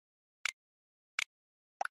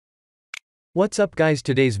What's up guys,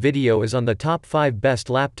 today's video is on the top 5 best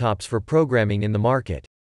laptops for programming in the market.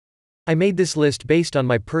 I made this list based on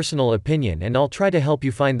my personal opinion and I'll try to help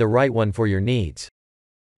you find the right one for your needs.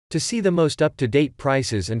 To see the most up-to-date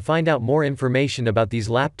prices and find out more information about these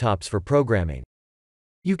laptops for programming,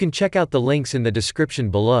 you can check out the links in the description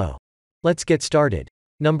below. Let's get started.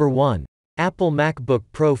 Number 1. Apple MacBook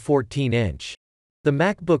Pro 14-inch. The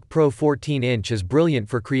MacBook Pro 14-inch is brilliant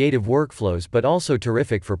for creative workflows but also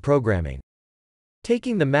terrific for programming.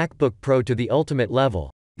 Taking the MacBook Pro to the ultimate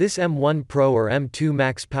level, this M1 Pro or M2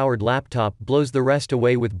 Max-powered laptop blows the rest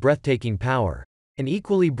away with breathtaking power, an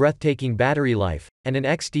equally breathtaking battery life, and an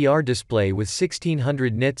XDR display with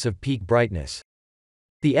 1600 nits of peak brightness.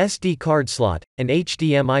 The SD card slot, an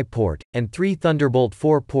HDMI port, and 3 Thunderbolt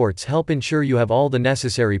 4 ports help ensure you have all the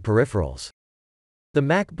necessary peripherals. The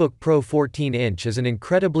MacBook Pro 14-inch is an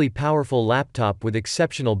incredibly powerful laptop with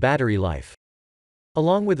exceptional battery life.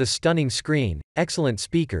 Along with a stunning screen, excellent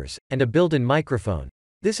speakers, and a built-in microphone,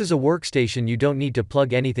 this is a workstation you don't need to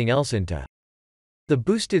plug anything else into. The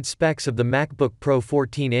boosted specs of the MacBook Pro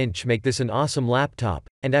 14-inch make this an awesome laptop,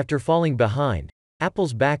 and after falling behind,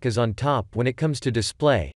 Apple's back is on top when it comes to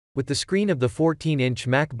display, with the screen of the 14-inch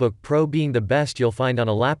MacBook Pro being the best you'll find on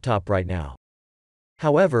a laptop right now.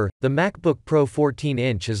 However, the MacBook Pro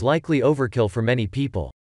 14-inch is likely overkill for many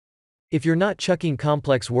people. If you're not chucking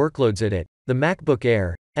complex workloads at it, the MacBook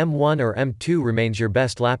Air, M1 or M2 remains your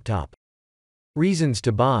best laptop. Reasons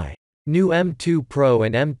to buy. New M2 Pro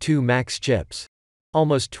and M2 Max chips.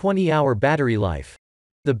 Almost 20-hour battery life.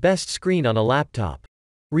 The best screen on a laptop.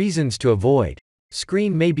 Reasons to avoid.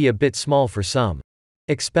 Screen may be a bit small for some.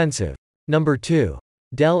 Expensive. Number 2.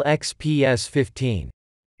 Dell XPS 15.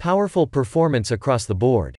 Powerful performance across the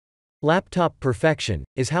board. Laptop perfection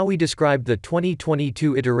is how we describe the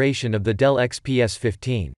 2022 iteration of the Dell XPS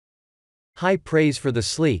 15. High praise for the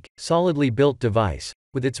sleek, solidly built device,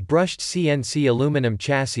 with its brushed CNC aluminum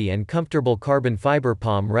chassis and comfortable carbon fiber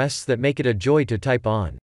palm rests that make it a joy to type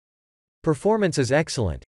on. Performance is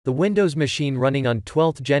excellent, the Windows machine running on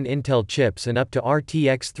 12th Gen Intel chips and up to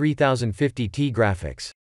RTX 3050 graphics.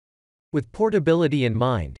 With portability in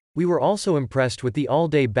mind, we were also impressed with the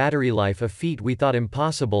all-day battery life, a feat we thought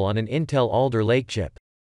impossible on an Intel Alder Lake chip.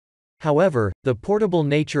 However, the portable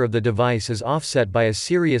nature of the device is offset by a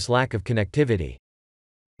serious lack of connectivity.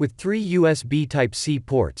 With 3 USB Type-C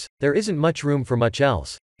ports, there isn't much room for much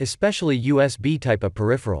else, especially USB Type-A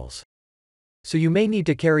peripherals. So you may need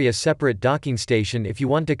to carry a separate docking station if you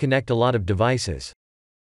want to connect a lot of devices.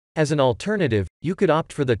 As an alternative, you could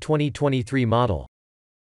opt for the 2023 model.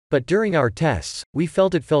 But during our tests, we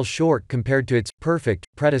felt it fell short compared to its perfect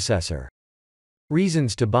predecessor.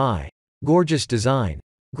 Reasons to buy. Gorgeous design.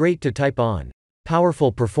 Great to type on.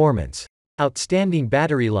 Powerful performance. Outstanding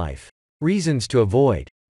battery life. Reasons to avoid.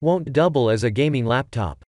 Won't double as a gaming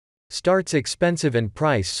laptop. Starts expensive and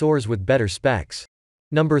price soars with better specs.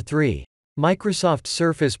 Number 3. Microsoft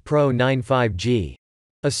Surface Pro 9 5G.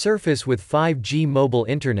 A Surface with 5G mobile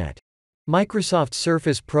internet. Microsoft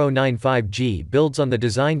Surface Pro 9 5G builds on the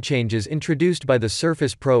design changes introduced by the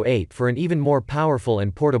Surface Pro 8 for an even more powerful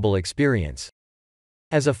and portable experience.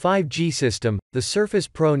 As a 5G system, the Surface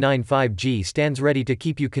Pro 9 5G stands ready to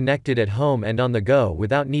keep you connected at home and on the go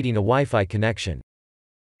without needing a Wi-Fi connection.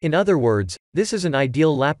 In other words, this is an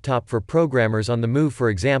ideal laptop for programmers on the move, for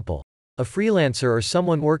example, a freelancer or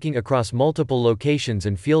someone working across multiple locations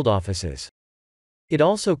and field offices. It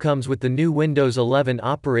also comes with the new Windows 11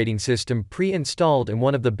 operating system pre-installed and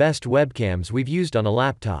one of the best webcams we've used on a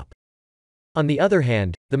laptop. On the other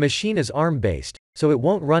hand, the machine is ARM-based, so it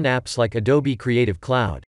won't run apps like Adobe Creative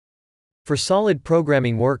Cloud. For solid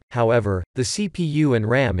programming work, however, the CPU and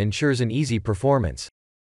RAM ensures an easy performance.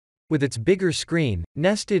 With its bigger screen,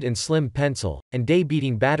 nested and slim pencil, and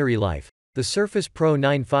day-beating battery life, the Surface Pro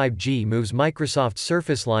 9 5G moves Microsoft's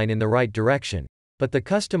Surface line in the right direction, but the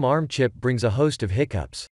custom ARM chip brings a host of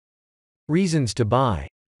hiccups. Reasons to buy.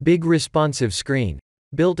 Big responsive screen.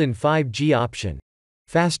 Built-in 5G option.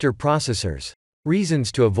 Faster processors.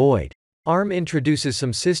 Reasons to avoid. ARM introduces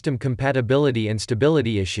some system compatibility and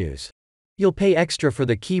stability issues. You'll pay extra for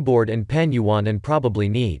the keyboard and pen you want and probably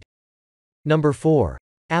need. Number 4.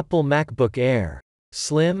 Apple MacBook Air.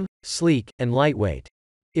 Slim, sleek, and lightweight.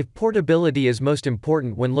 If portability is most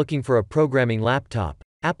important when looking for a programming laptop,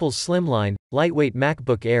 Apple's slimline, lightweight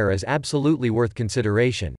MacBook Air is absolutely worth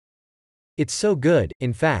consideration. It's so good,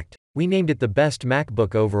 in fact, we named it the best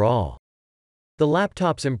MacBook overall. The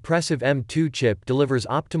laptop's impressive M2 chip delivers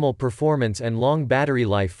optimal performance and long battery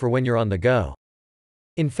life for when you're on the go.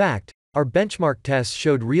 In fact, our benchmark tests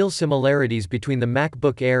showed real similarities between the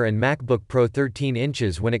MacBook Air and MacBook Pro 13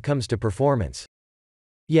 inches when it comes to performance.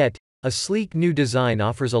 Yet, A sleek new design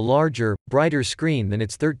offers a larger, brighter screen than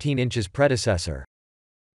its 13 inches predecessor.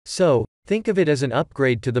 So, think of it as an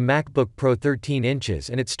upgrade to the MacBook Pro 13 inches,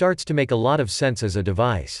 and it starts to make a lot of sense as a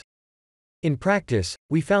device. In practice,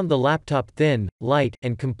 we found the laptop thin, light,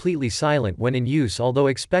 and completely silent when in use, although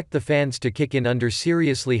expect the fans to kick in under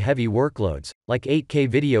seriously heavy workloads, like 8K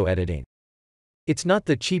video editing. It's not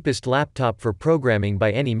the cheapest laptop for programming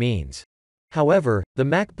by any means. However, the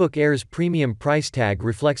MacBook Air's premium price tag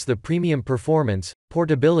reflects the premium performance,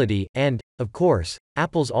 portability, and, of course,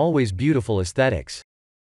 Apple's always beautiful aesthetics.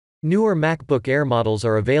 Newer MacBook Air models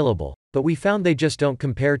are available, but we found they just don't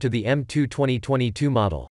compare to the M2 2022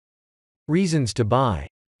 model. Reasons to buy: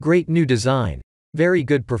 great new design, very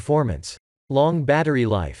good performance, long battery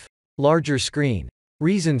life, larger screen.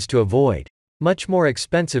 Reasons to avoid: much more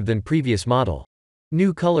expensive than previous model.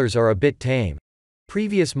 New colors are a bit tame.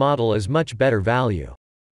 Previous model is much better value.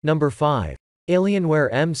 Number 5. Alienware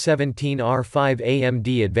M17 R5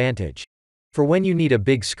 AMD Advantage. For when you need a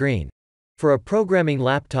big screen. For a programming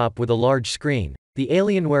laptop with a large screen, the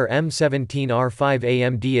Alienware M17 R5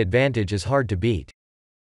 AMD Advantage is hard to beat.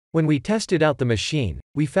 When we tested out the machine,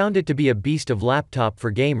 we found it to be a beast of laptop for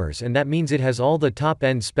gamers, and that means it has all the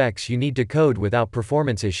top-end specs you need to code without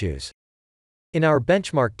performance issues. In our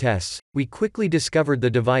benchmark tests, we quickly discovered the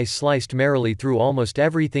device sliced merrily through almost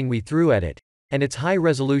everything we threw at it, and its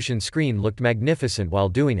high-resolution screen looked magnificent while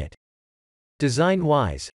doing it.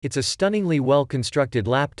 Design-wise, it's a stunningly well-constructed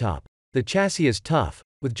laptop. The chassis is tough,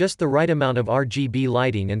 with just the right amount of RGB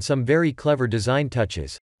lighting and some very clever design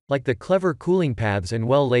touches, like the clever cooling paths and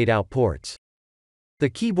well-laid-out ports. The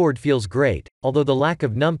keyboard feels great, although the lack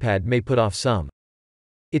of numpad may put off some.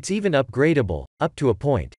 It's even upgradable, up to a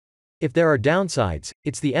point. If there are downsides,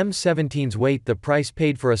 it's the M17's weight, the price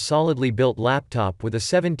paid for a solidly built laptop with a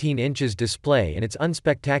 17 inches display, and its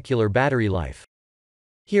unspectacular battery life.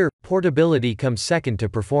 Here, portability comes second to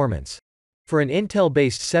performance. For an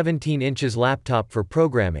Intel-based 17 inches laptop for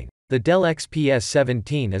programming, the Dell XPS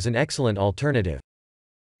 17 is an excellent alternative.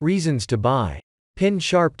 Reasons to buy: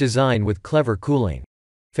 pin-sharp design with clever cooling.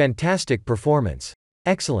 Fantastic performance.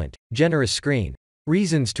 Excellent, generous screen.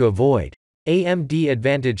 Reasons to avoid: AMD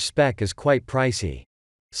Advantage spec is quite pricey.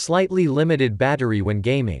 Slightly limited battery when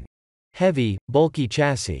gaming. Heavy, bulky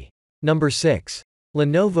chassis. Number 6.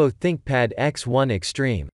 Lenovo ThinkPad X1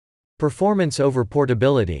 Extreme. Performance over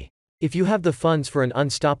portability. If you have the funds for an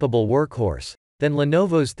unstoppable workhorse, then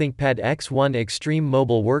Lenovo's ThinkPad X1 Extreme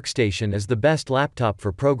mobile workstation is the best laptop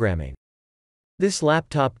for programming. This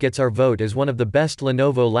laptop gets our vote as one of the best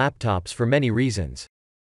Lenovo laptops for many reasons.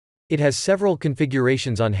 It has several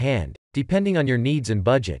configurations on hand, depending on your needs and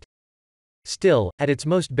budget. Still, at its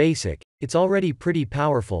most basic, it's already pretty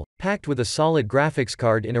powerful, packed with a solid graphics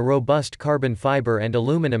card in a robust carbon fiber and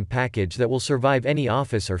aluminum package that will survive any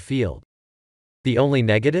office or field. The only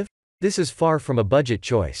negative? This is far from a budget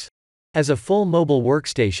choice. As a full mobile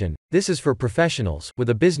workstation, this is for professionals with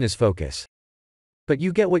a business focus. But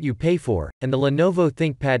you get what you pay for, and the Lenovo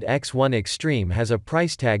ThinkPad X1 Extreme has a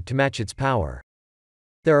price tag to match its power.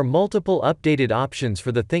 There are multiple updated options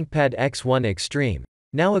for the ThinkPad X1 Extreme,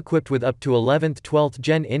 now equipped with up to 11th-12th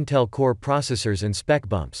Gen Intel Core processors and spec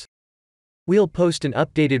bumps. We'll post an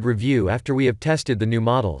updated review after we have tested the new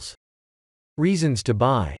models. Reasons to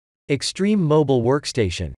buy: extreme mobile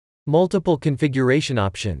workstation, multiple configuration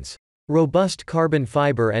options, robust carbon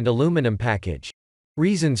fiber and aluminum package.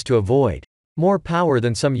 Reasons to avoid: more power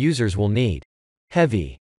than some users will need.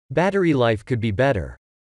 Heavy. Battery life could be better.